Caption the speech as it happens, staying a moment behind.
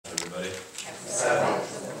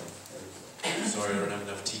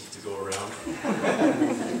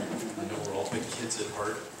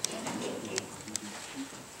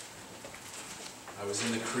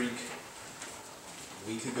creek a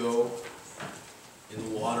week ago in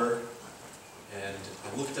the water, and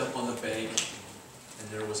I looked up on the bank, and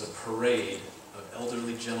there was a parade of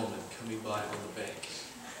elderly gentlemen coming by on the bank.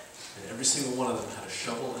 And every single one of them had a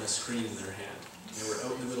shovel and a screen in their hand. They were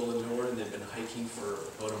out in the middle of nowhere, and they'd been hiking for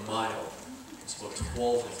about a mile. There's about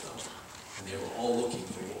 12 of them, and they were all looking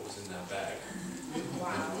for what was in that bag.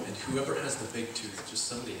 Wow. And whoever has the big tooth, just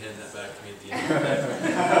somebody hand that back to me at the end of the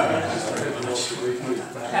day.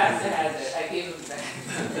 Pastor has it. I gave him back.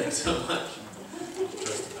 Thanks so much.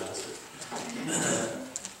 Trust the pastor.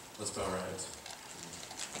 Let's bow our heads.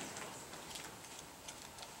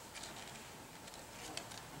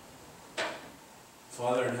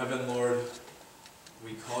 Father in heaven, Lord,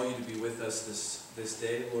 we call you to be with us this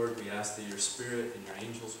day, Lord. We ask that your Spirit and your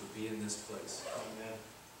angels would be in this place. Amen.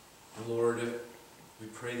 And Lord, we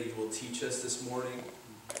pray that you will teach us this morning,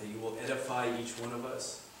 that you will edify each one of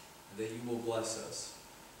us, and that you will bless us.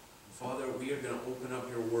 And Father, we are going to open up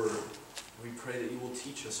your word, and we pray that you will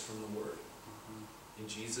teach us from the word. In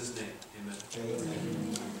Jesus' name, amen.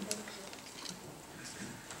 Amen.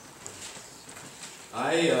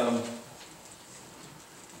 I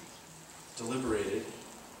deliberated,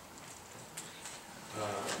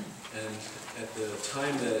 and at the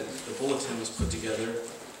time that the bulletin was put together,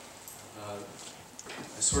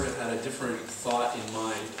 I sort of had a different thought in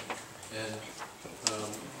mind, and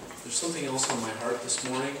there's something else on my heart this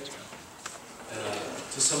morning,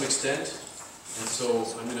 to some extent, and so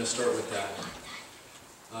I'm going to start with that.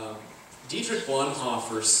 Dietrich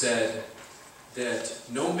Bonhoeffer said that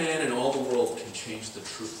no man in all the world can change the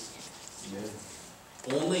truth. Amen.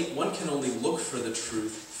 One can only look for the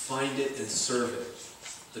truth, find it, and serve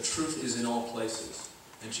it. The truth is in all places.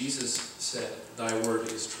 And Jesus said, thy word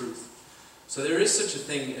is truth. So there is such a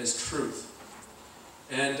thing as truth.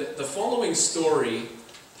 And the following story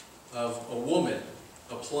of a woman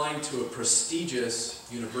applying to a prestigious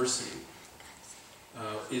university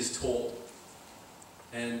is told.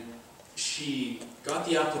 And she got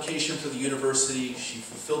the application for the university, she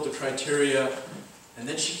fulfilled the criteria, and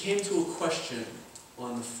then she came to a question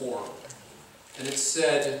on the form. And it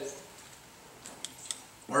said,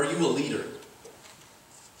 are you a leader?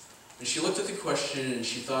 And she looked at the question and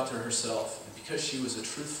she thought to herself, and because she was a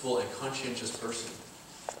truthful and conscientious person,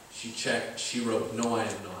 she checked, she wrote, no, I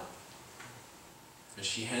am not. And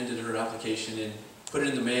she handed her application in, put it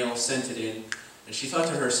in the mail, sent it in, and she thought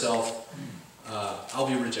to herself, I'll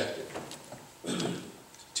be rejected.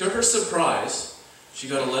 To her surprise, she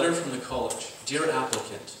got a letter from the college. Dear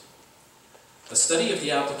applicant, a study of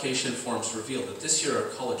the application forms revealed that this year our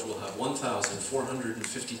college will have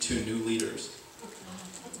 1,452 new leaders.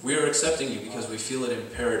 We are accepting you because we feel it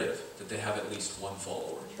imperative that they have at least one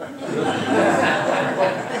follower.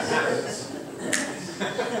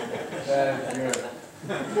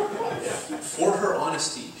 For her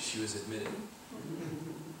honesty, she was admitted.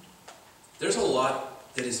 There's a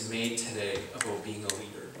lot that is made today about being a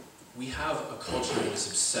leader. We have a culture that is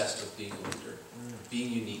obsessed with being a leader,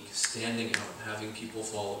 being unique, standing out, having people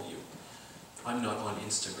follow you. I'm not on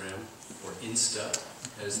Instagram, or Insta,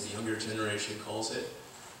 as the younger generation calls it,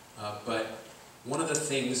 but one of the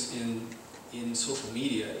things in social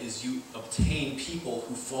media is you obtain people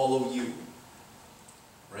who follow you,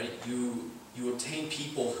 right? You obtain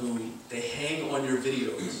people who, they hang on your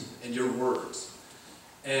videos and your words,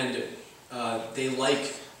 and they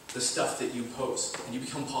like the stuff that you post, and you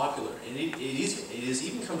become popular. And it has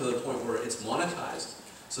even come to the point where it's monetized,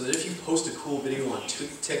 so that if you post a cool video on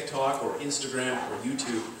TikTok or Instagram or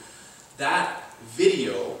YouTube, that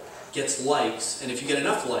video gets likes, and if you get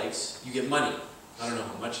enough likes, you get money. I don't know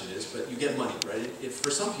how much it is, but you get money, right?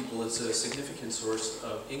 For some people, it's a significant source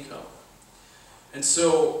of income. And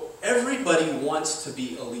so everybody wants to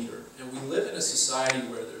be a leader, and we live in a society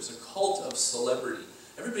where there's a cult of celebrity.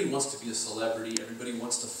 Everybody wants to be a celebrity. Everybody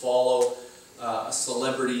wants to follow a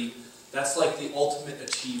celebrity. That's like the ultimate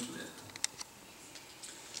achievement.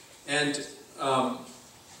 And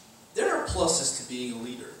there are pluses to being a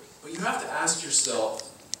leader, but you have to ask yourself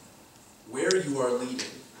where you are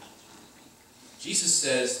leading. Jesus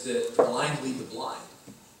says that the blind lead the blind.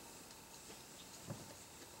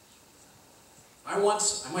 I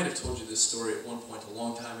might have told you this story at one point a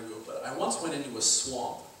long time ago, but I once went into a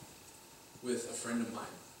swamp with a friend of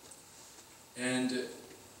mine. And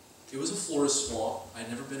it was a Florida swamp. I'd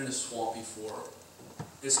never been in a swamp before.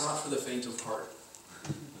 It's not for the faint of heart.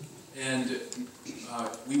 And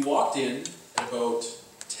we walked in at about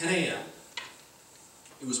 10 a.m.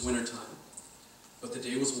 It was wintertime, but the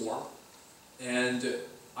day was warm. And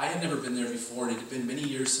I had never been there before, and it had been many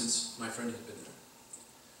years since my friend had been there.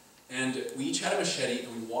 And we each had a machete,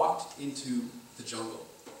 and we walked into the jungle.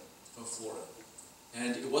 of Florida.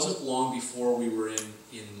 And it wasn't long before we were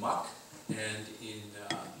in muck and in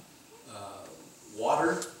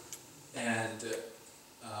water, and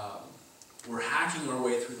we're hacking our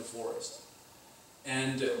way through the forest.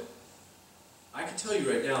 And I can tell you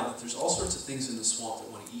right now that there's all sorts of things in the swamp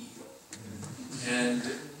that want to eat you. And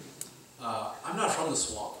I'm not from the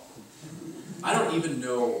swamp. I don't even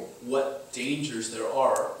know what dangers there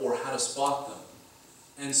are or how to spot them.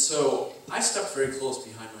 And so I stuck very close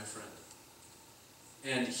behind my friend.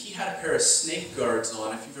 And he had a pair of snake guards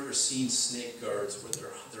on. If you've ever seen snake guards, where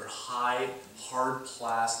they're high, hard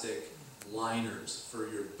plastic liners for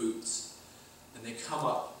your boots. And they come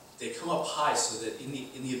up high so that in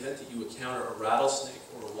the event that you encounter a rattlesnake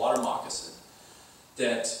or a water moccasin,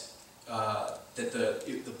 that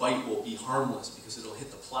the bite will be harmless because it'll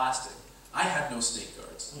hit the plastic. I had no snake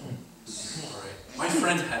guards. All right. My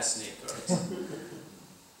friend had snake guards.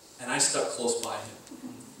 And I stuck close by him.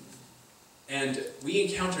 And we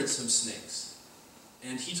encountered some snakes.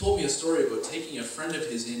 And he told me a story about taking a friend of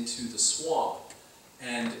his into the swamp.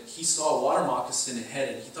 And he saw a water moccasin ahead,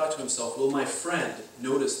 and he thought to himself, will my friend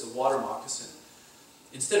notice the water moccasin?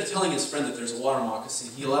 Instead of telling his friend that there's a water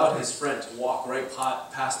moccasin, he allowed his friend to walk right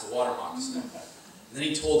past the water moccasin. And then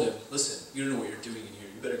he told him, listen, you don't know what you're doing in here.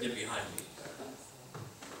 You better get behind me.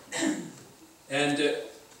 And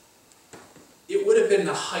it would have been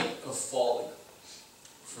the height of folly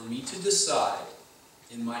for me to decide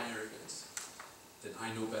in my arrogance that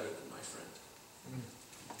I know better than my friend.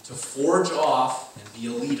 To forge off and be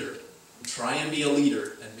a leader, try and be a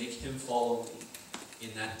leader and make him follow me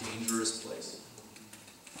in that dangerous place.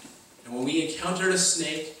 And when we encountered a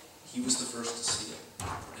snake, he was the first to see it.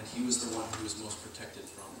 And he was the one who was most protected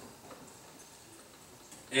from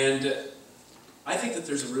it. And I think that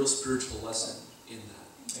there's a real spiritual lesson in that.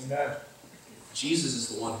 Amen. Jesus is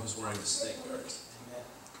the one who's wearing the snake guards.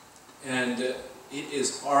 And it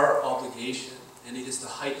is our obligation, and it is the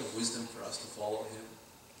height of wisdom for us to follow him.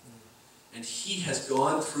 And he has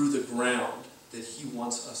gone through the ground that he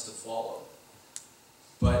wants us to follow.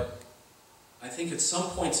 But I think at some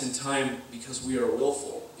points in time, because we are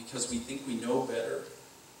willful, because we think we know better,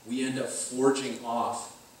 we end up forging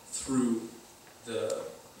off through the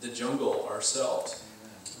jungle ourselves.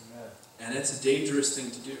 Amen. And it's a dangerous thing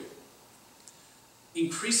to do.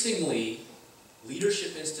 Increasingly,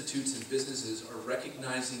 leadership institutes and businesses are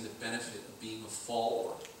recognizing the benefit of being a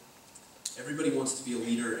follower. Everybody wants to be a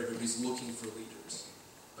leader, everybody's looking for leaders.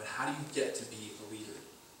 But how do you get to be a leader?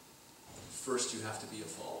 First, you have to be a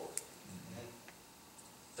follower.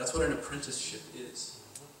 That's what an apprenticeship is.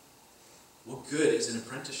 What good is an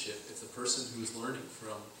apprenticeship if the person who is learning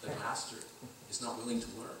from the master is not willing to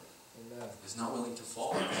learn, Amen. is not willing to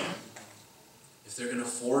follow? If they're going to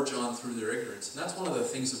forge on through their ignorance. And that's one of the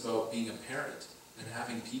things about being a parent and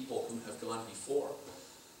having people who have gone before.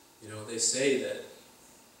 You know, they say that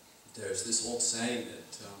there's this old saying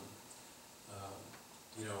that,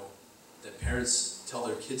 that parents tell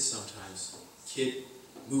their kids sometimes, kid,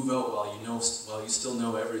 move out while you still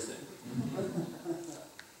know everything.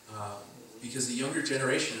 Because the younger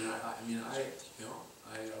generation, and it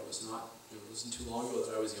wasn't too long ago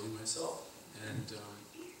that I was young myself. And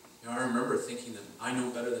I remember thinking that I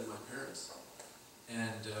know better than my parents.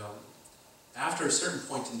 And after a certain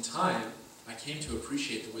point in time, I came to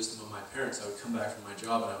appreciate the wisdom of my parents. I would come back from my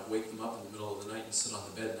job and I would wake them up in the middle of the night and sit on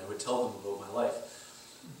the bed and I would tell them about my life.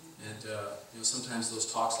 And sometimes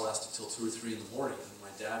those talks lasted till 2 or 3 in the morning. And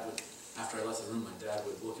my dad would, after I left the room, my dad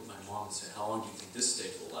would look at my mom and say, "How long do you think this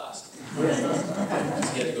steak will last?"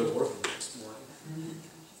 Because he had to go to work the next morning.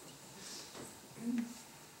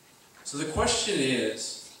 So the question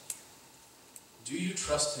is, do you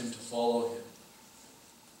trust him to follow him?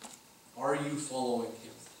 Are you following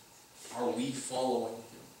him? Are we following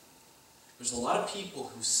him? There's a lot of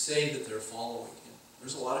people who say that they're following him.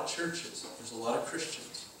 There's a lot of churches. There's a lot of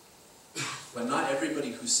Christians. But not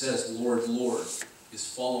everybody who says, "Lord, Lord," is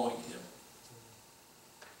following him.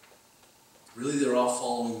 Really, they're all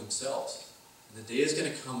following themselves. And the day is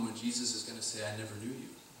going to come when Jesus is going to say, "I never knew you.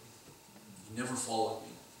 You never followed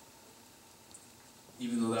me."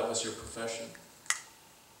 Even though that was your profession.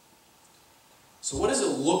 So what does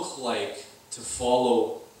it look like to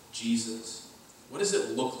follow Jesus? What does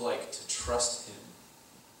it look like to trust him?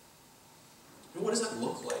 What does that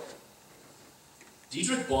look like?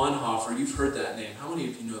 Dietrich Bonhoeffer, you've heard that name. How many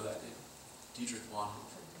of you know that name? Dietrich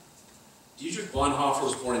Bonhoeffer. Dietrich Bonhoeffer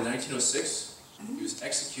was born in 1906. He was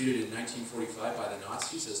executed in 1945 by the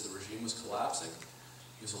Nazis as the regime was collapsing.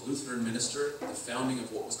 He was a Lutheran minister, the founding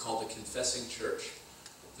of what was called the Confessing Church.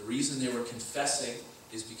 The reason they were confessing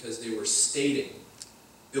is because they were stating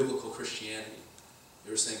biblical Christianity.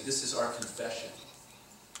 They were saying, this is our confession.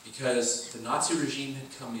 Because the Nazi regime had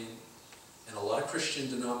come in, and a lot of Christian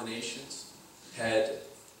denominations had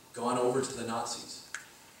gone over to the Nazis.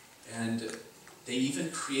 And they even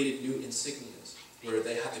created new insignias, where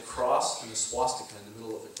they had the cross and the swastika in the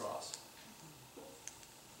middle of the cross.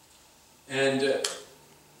 And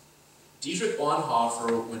Dietrich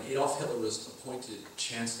Bonhoeffer, when Adolf Hitler was appointed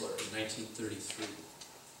chancellor in 1933,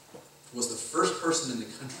 was the first person in the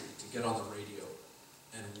country to get on the radio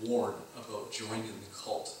and warn about joining the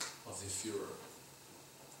cult of the Führer.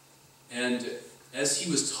 And as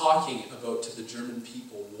he was talking about to the German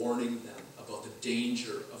people, warning them about the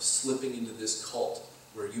danger of slipping into this cult,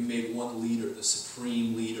 where you made one leader the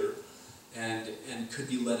supreme leader and could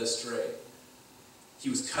be led astray, he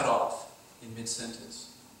was cut off in mid-sentence,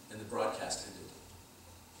 and the broadcast ended.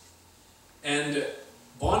 And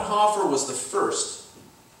Bonhoeffer was the first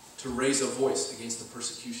to raise a voice against the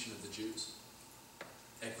persecution of the Jews,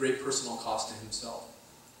 at great personal cost to himself.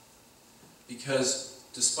 Because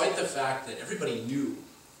despite the fact that everybody knew,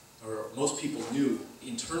 or most people knew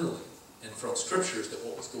internally and from scriptures, that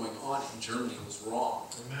what was going on in Germany was wrong,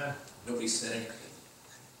 Amen. nobody said anything.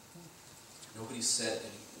 Nobody said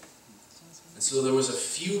anything. And so there was a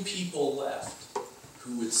few people left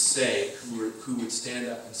who would say, who would stand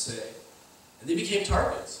up and say, and they became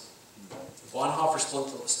targets. Bonhoeffer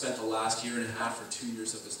spent the last year and a half or 2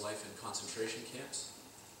 years of his life in concentration camps.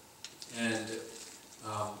 And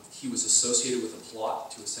he was associated with a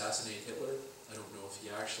plot to assassinate Hitler. I don't know if he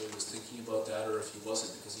actually was thinking about that or if he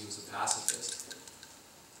wasn't, because he was a pacifist.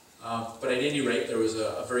 But at any rate, there was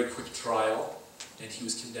a very quick trial, and he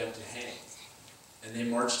was condemned to hang. And they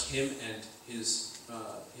marched him and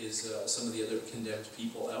some of the other condemned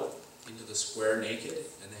people out into the square naked,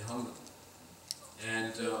 and they hung them.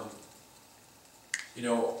 And,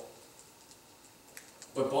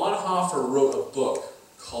 but Bonhoeffer wrote a book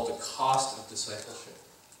called The Cost of Discipleship.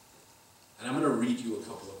 And I'm going to read you a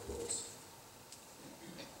couple of quotes.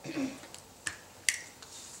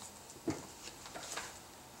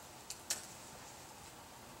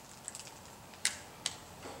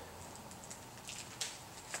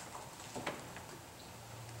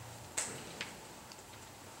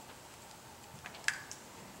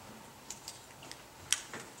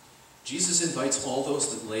 Jesus invites all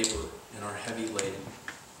those that labor and are heavy laden.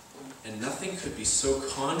 And nothing could be so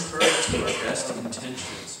contrary to our best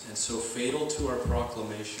intentions and so fatal to our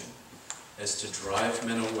proclamation as to drive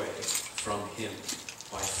men away from him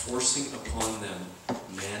by forcing upon them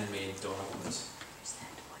man-made dogmas.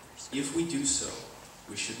 If we do so,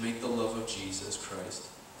 we should make the love of Jesus Christ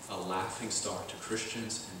a laughingstock to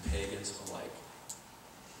Christians and pagans alike.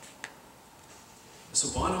 So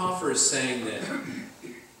Bonhoeffer is saying that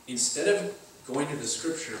instead of going to the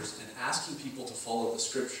scriptures and asking people to follow the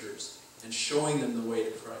scriptures and showing them the way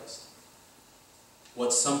to Christ,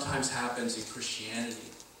 what sometimes happens in Christianity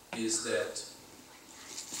is that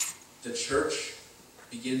the church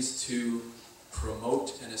begins to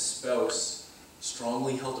promote and espouse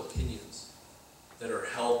strongly held opinions that are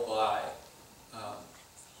held by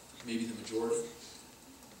maybe the majority,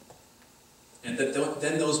 and that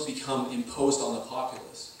then those become imposed on the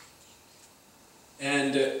populace.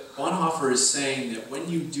 And Bonhoeffer is saying that when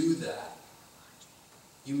you do that,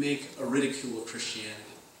 you make a ridicule of Christianity.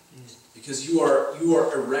 Because you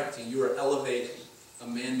are erecting, you are elevating a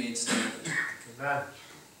man-made standard. Amen.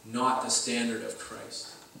 Not the standard of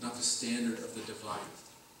Christ. Not the standard of the divine.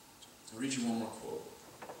 I'll read you one more quote.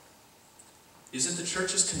 Is it the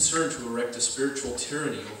church's concern to erect a spiritual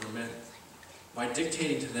tyranny over men by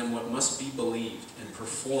dictating to them what must be believed and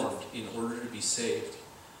performed in order to be saved,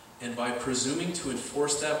 and by presuming to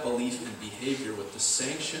enforce that belief and behavior with the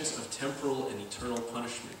sanctions of temporal and eternal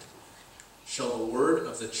punishment? Shall the word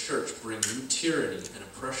of the church bring new tyranny and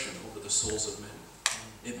oppression over the souls of men?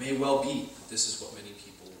 It may well be that this is what many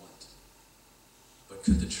people want. But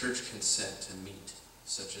could the church consent to meet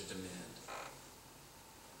such a demand?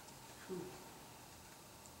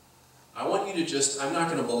 I want you to just, I'm not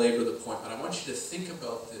going to belabor the point, but I want you to think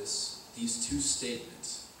about these two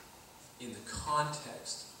statements in the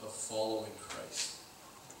context of following Christ.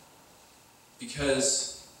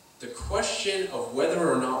 Because the question of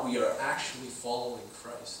whether or not we are actually following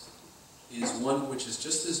Christ is one which is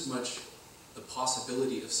just as much the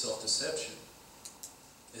possibility of self-deception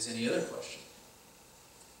as any other question.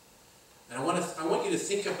 And I want you to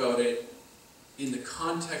think about it in the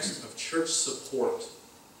context of church support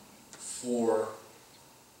for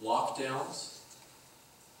lockdowns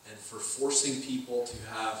and for forcing people to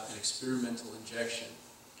have an experimental injection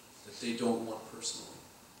that they don't want personally.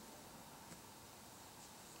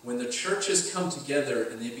 When the churches come together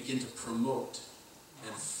and they begin to promote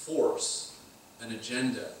and force an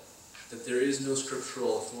agenda that there is no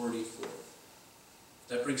scriptural authority for.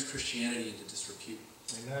 That brings Christianity into disrepute.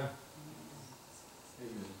 Amen.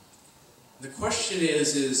 The question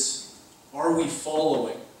is are we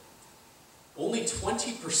following? Only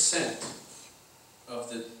 20% of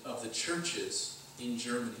the churches in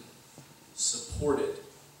Germany supported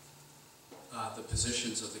the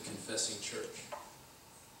positions of the confessing church.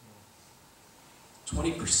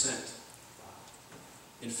 20%.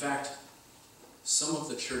 In fact, some of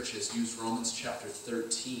the churches use Romans chapter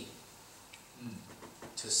 13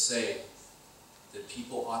 to say that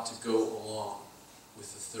people ought to go along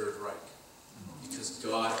with the Third Reich because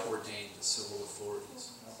God ordained the civil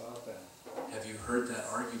authorities. How about that? Have you heard that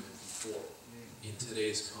argument before in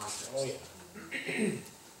today's context? Oh, yeah.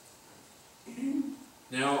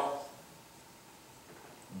 Now,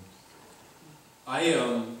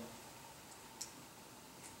 I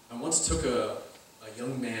once took a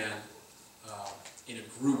young man in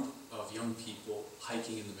a group of young people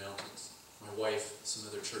hiking in the mountains. My wife, some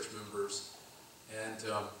other church members, and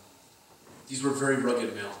these were very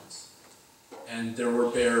rugged mountains. And there were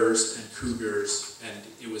bears and cougars, and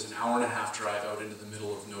it was an hour-and-a-half drive out into the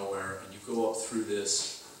middle of nowhere, and you go up through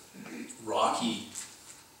this rocky,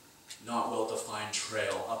 not well-defined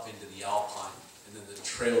trail up into the alpine, and then the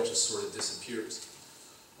trail just sort of disappears.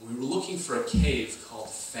 And we were looking for a cave called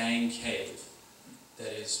Fang Cave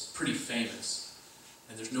that is pretty famous,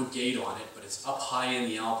 and there's no gate on it, but it's up high in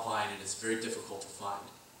the alpine, and it's very difficult to find.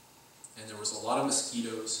 And there was a lot of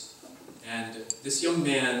mosquitoes. And this young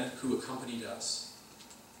man who accompanied us,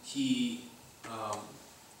 he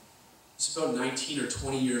was about 19 or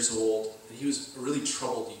 20 years old, and he was a really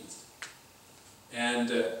troubled youth.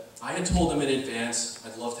 And I had told him in advance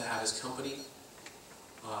I'd love to have his company.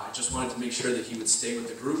 I just wanted to make sure that he would stay with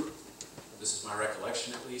the group. This is my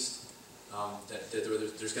recollection, at least. That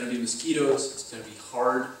there's going to be mosquitoes, it's going to be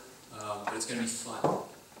hard, but it's going to be fun.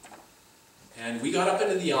 And we got up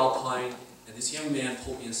into the alpine, and this young man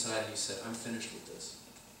pulled me aside and he said, I'm finished with this.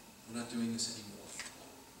 I'm not doing this anymore.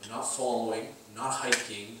 I'm not following, I'm not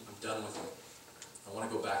hiking, I'm done with it. I want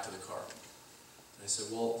to go back to the car. And I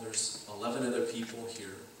said, well, there's 11 other people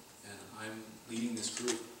here, and I'm leading this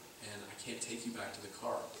group, and I can't take you back to the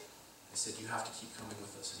car. I said, you have to keep coming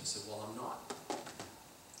with us. And he said, well, I'm not.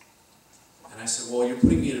 And I said, well, you're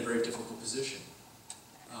putting me in a very difficult position,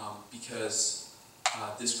 because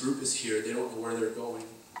this group is here, they don't know where they're going,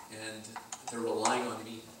 and they're relying on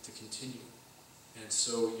me to continue. And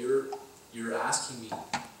so you're asking me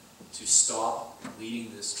to stop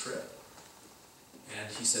leading this trip.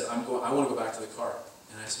 And he said, I want to go back to the car.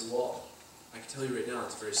 And I said, well, I can tell you right now,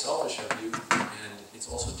 it's very selfish of you, and it's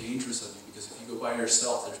also dangerous of you, because if you go by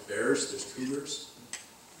yourself, there's bears, there's cougars,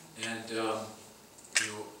 and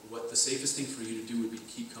what the safest thing for you to do would be to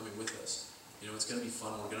keep coming with us. It's going to be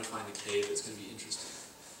fun, we're going to find the cave, it's going to be interesting.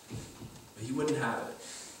 But he wouldn't have it.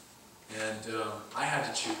 And I had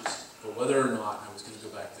to choose, but whether or not I was going to go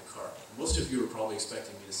back to the car. Most of you were probably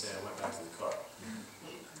expecting me to say I went back to the car.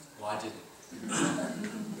 Well, I didn't.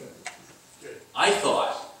 I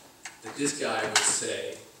thought that this guy would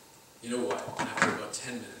say, you know what, after about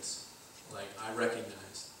 10 minutes, I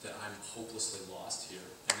recognize that I'm hopelessly lost here,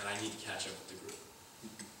 and that I need to catch up with the group.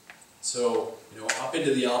 So, up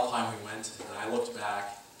into the alpine we went, and I looked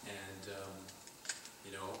back, and,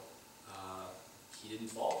 he didn't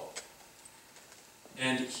follow.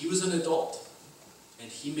 And he was an adult, and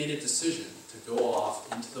he made a decision to go off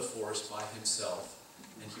into the forest by himself,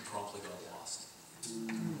 and he promptly got lost.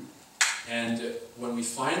 And when we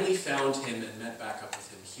finally found him and met back up with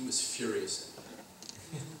him, he was furious at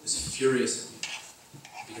me. He was furious at me,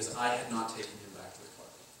 because I had not taken him back to the car.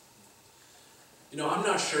 I'm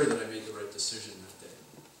not sure that I made the right decision that day.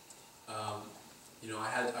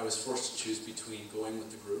 I was forced to choose between going with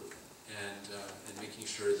the group and making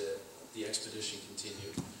sure that the expedition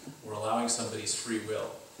continued, or allowing somebody's free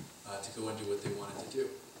will to go and do what they wanted to do.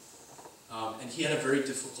 And he had a very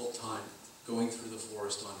difficult time going through the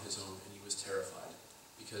forest on his own, and he was terrified,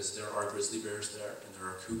 because there are grizzly bears there, and there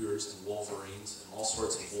are cougars and wolverines and all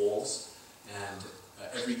sorts of wolves, and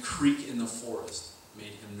every creek in the forest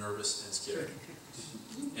made him nervous and scared.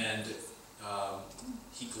 And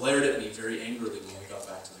he glared at me very angrily when we got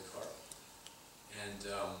back to the car. And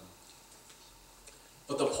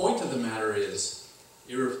but the point of the matter is,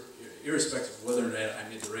 irrespective of whether or not I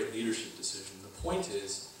made the right leadership decision, the point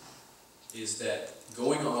is that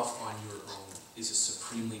going off on your own is a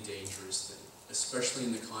supremely dangerous thing, especially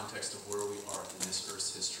in the context of where we are in this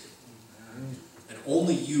earth's history. And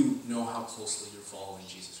only you know how closely you're following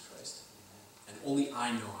Jesus Christ. And only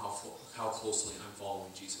I know how closely I'm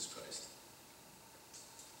following Jesus Christ.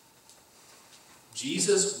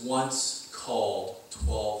 Jesus once called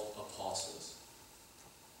 12 apostles,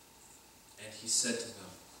 and he said to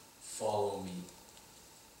them, "Follow me."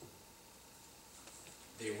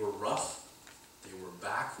 They were rough, they were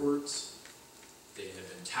backwards, they had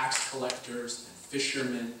been tax collectors and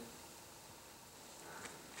fishermen.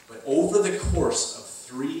 But over the course of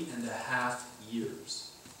 3.5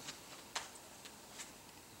 years,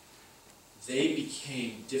 they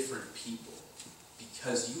became different people,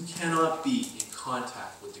 because you cannot be in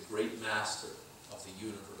contact with the great master of the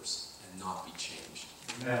universe and not be changed.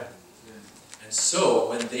 Amen. And so,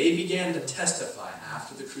 when they began to testify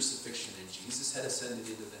after the crucifixion and Jesus had ascended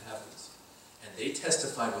into the heavens, and they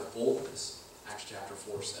testified with boldness, Acts chapter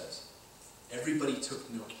 4 says, everybody took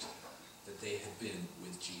note that they had been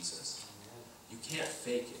with Jesus. You can't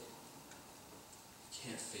fake it. You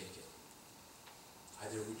can't fake it.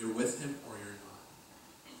 Either you're with him or you're not.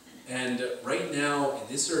 And right now, in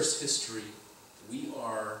this earth's history, we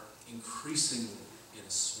are increasingly in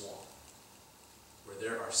a swamp where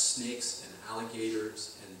there are snakes and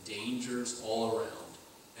alligators and dangers all around.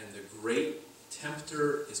 And the great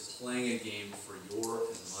tempter is playing a game for your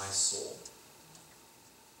and my soul.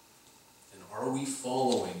 And are we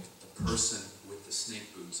following the person with the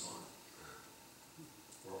snake boots on?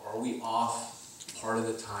 Or are we off part of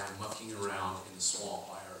the time mucking around in the swamp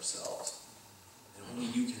by ourselves? And only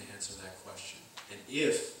you can answer that question. And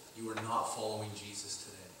if you are not following Jesus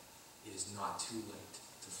today, it is not too late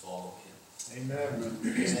to follow him. Amen.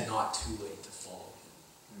 It is not too late to follow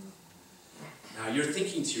him. Now you're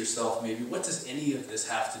thinking to yourself, maybe, what does any of this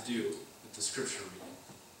have to do with the scripture reading?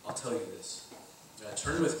 I'll tell you this.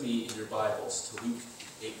 Turn with me in your Bibles to Luke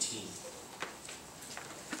 18.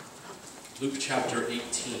 Luke chapter 18.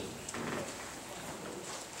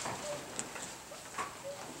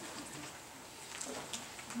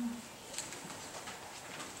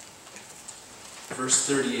 Verse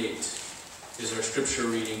 38 is our scripture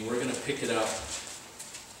reading. We're going to pick it up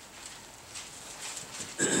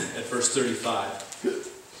at verse 35.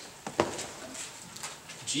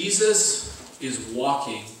 Jesus is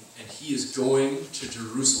walking and he is going to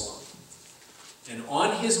Jerusalem. And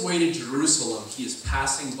on his way to Jerusalem, he is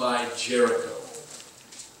passing by Jericho.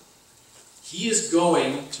 He is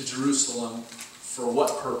going to Jerusalem for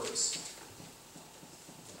what purpose?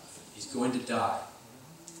 He's going to die.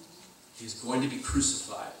 He's going to be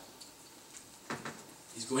crucified.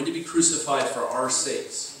 He's going to be crucified for our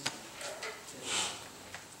sakes.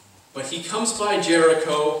 But he comes by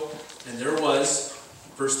Jericho, and there was,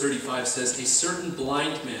 verse 35 says, a certain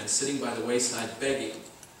blind man sitting by the wayside begging.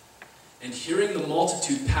 And hearing the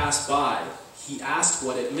multitude pass by, he asked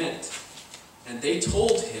what it meant. And they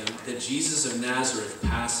told him that Jesus of Nazareth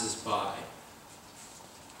passes by.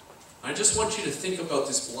 I just want you to think about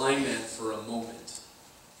this blind man for a moment.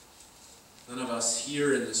 None of us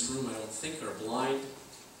here in this room, I don't think, are blind.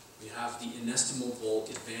 We have the inestimable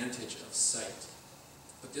advantage of sight.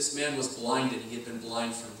 But this man was blind, and he had been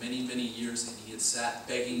blind for many, many years, and he had sat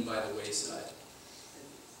begging by the wayside.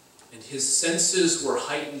 And his senses were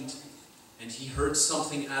heightened, and he heard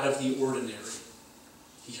something out of the ordinary.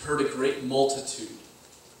 He heard a great multitude.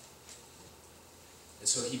 And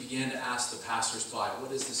so he began to ask the passersby, what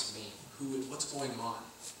does this mean? What's going on?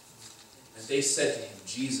 And they said to him,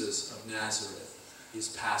 Jesus of Nazareth is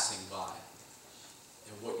passing by.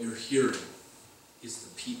 And what you're hearing is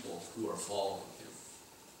the people who are following him.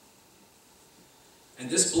 And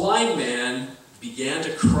this blind man began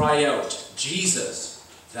to cry out, Jesus,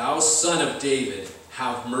 thou son of David,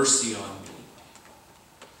 have mercy on me.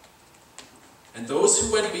 And those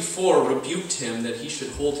who went before rebuked him that he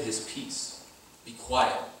should hold his peace. Be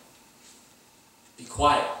quiet. Be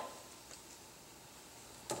quiet.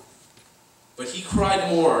 But he cried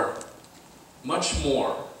more, much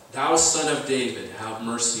more, thou son of David, have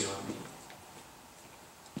mercy on me.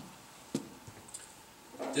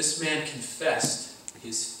 This man confessed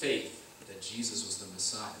his faith that Jesus was the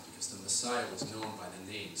Messiah, because the Messiah was known by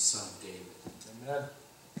the name Son of David. Amen.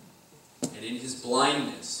 And in his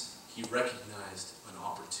blindness, he recognized an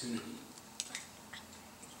opportunity.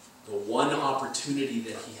 The one opportunity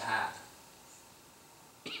that he had.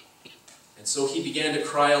 And so he began to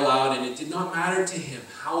cry aloud, and it did not matter to him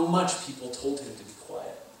how much people told him to be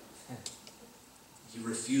quiet. He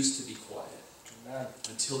refused to be quiet. Amen.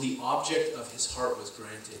 Until the object of his heart was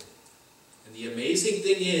granted. And the amazing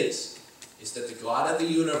thing is that the God of the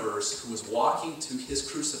universe, who was walking to his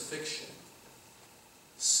crucifixion,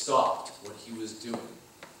 stopped what he was doing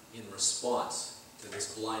in response to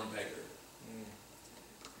this blind beggar.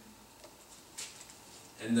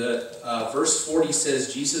 And verse 40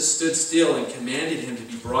 says, Jesus stood still and commanded him to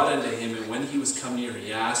be brought unto him, and when he was come near,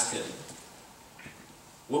 he asked him,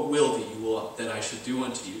 What will that I should do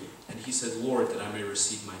unto you? And he said, Lord, that I may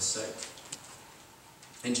receive my sight.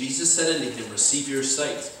 And Jesus said unto him, receive your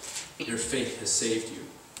sight. Your faith has saved you.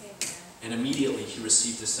 And immediately he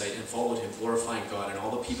received his sight and followed him, glorifying God. And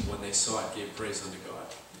all the people, when they saw it, gave praise unto God.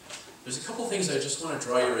 There's a couple things I just want to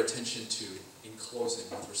draw your attention to in closing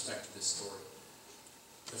with respect to this story.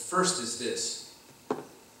 The first is this.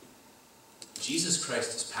 Jesus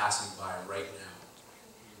Christ is passing by right now.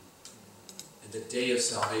 And the day of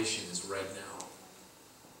salvation is right now.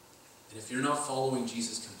 And if you're not following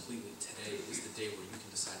Jesus completely, today is the day where you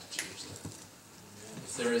can decide to change that.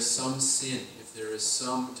 If there is some sin, if there is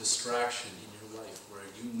some distraction in your life where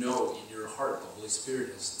you know in your heart the Holy Spirit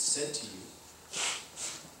has said to you,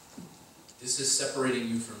 this is separating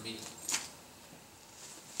you from me.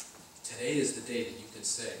 Today is the day that you can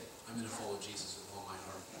say, I'm going to follow Jesus with all my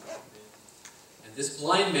heart. And this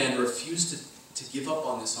blind man refused to give up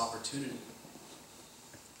on this opportunity.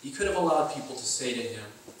 He could have allowed people to say to him,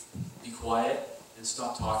 be quiet and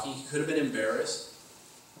stop talking. He could have been embarrassed.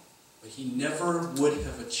 But he never would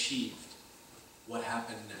have achieved what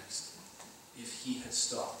happened next if he had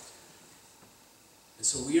stopped. And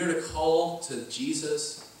so we are to call to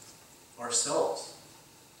Jesus ourselves.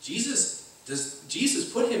 Jesus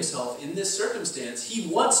put himself in this circumstance. He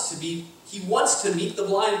wants to meet the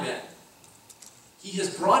blind man. He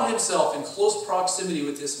has brought himself in close proximity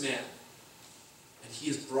with this man. And he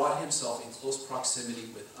has brought himself in close proximity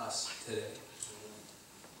with us today.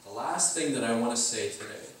 The last thing that I want to say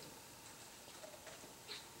today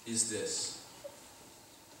is this.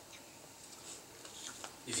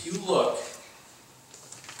 If you look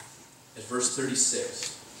at verse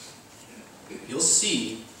 36, you'll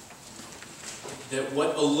see that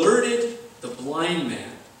what alerted the blind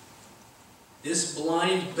man, this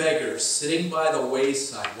blind beggar sitting by the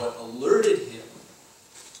wayside, what alerted him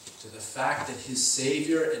to the fact that his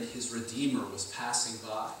Savior and his Redeemer was passing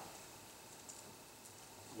by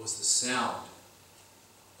was the sound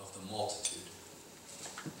of the multitude.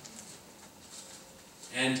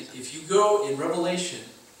 And if you go in Revelation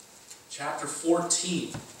chapter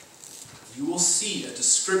 14, you will see a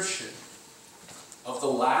description of the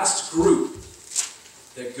last group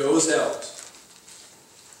that goes out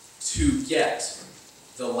to get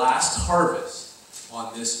the last harvest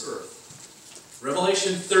on this earth.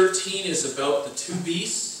 Revelation 13 is about the two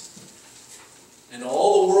beasts and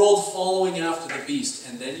all the world following after the beast.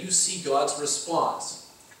 And then you see God's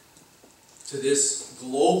response to this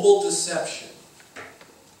global deception.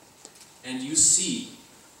 And you see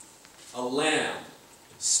a lamb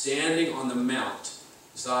standing on the Mount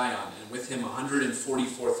Zion, and with him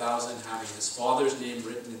 144,000 having his Father's name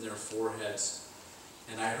written in their foreheads.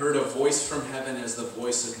 And I heard a voice from heaven as the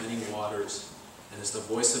voice of many waters, and as the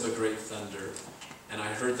voice of a great thunder. And I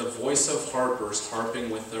heard the voice of harpers harping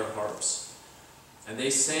with their harps. And they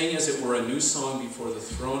sang as it were a new song before the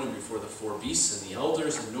throne and before the four beasts and the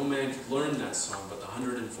elders, and no man could learn that song but the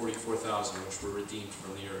 144,000 which were redeemed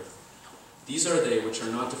from the earth. These are they which are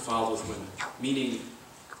not defiled with women, meaning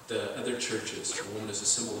the other churches. The woman is a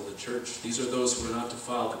symbol of the church. These are those who are not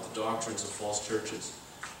defiled with the doctrines of false churches,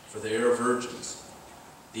 for they are virgins.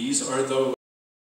 These are those